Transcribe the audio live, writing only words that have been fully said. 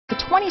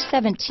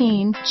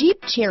2017 Jeep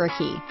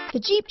Cherokee. The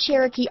Jeep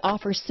Cherokee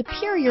offers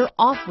superior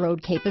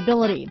off-road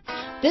capability.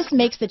 This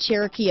makes the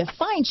Cherokee a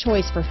fine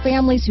choice for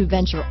families who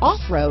venture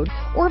off-road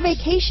or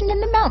vacation in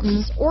the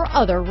mountains or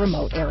other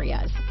remote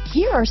areas.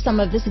 Here are some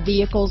of this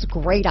vehicle's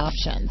great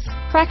options: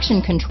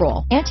 traction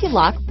control,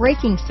 anti-lock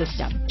braking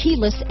system,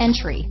 keyless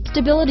entry,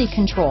 stability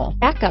control,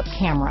 backup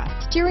camera,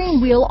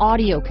 steering wheel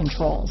audio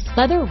controls,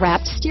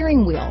 leather-wrapped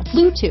steering wheel,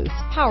 Bluetooth,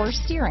 power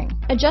steering,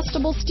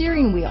 adjustable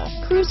steering wheel,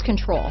 cruise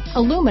control,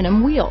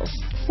 aluminum wheels,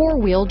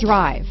 four-wheel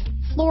drive,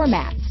 floor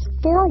mats,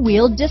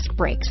 four-wheel disc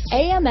brakes,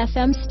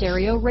 AM/FM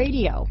stereo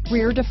radio,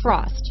 rear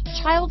defrost,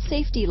 child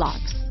safety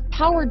locks,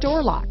 power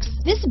door locks.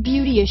 This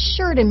beauty is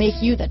sure to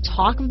make you the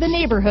talk of the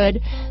neighborhood,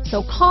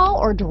 so call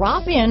or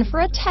drop in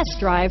for a test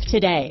drive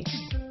today.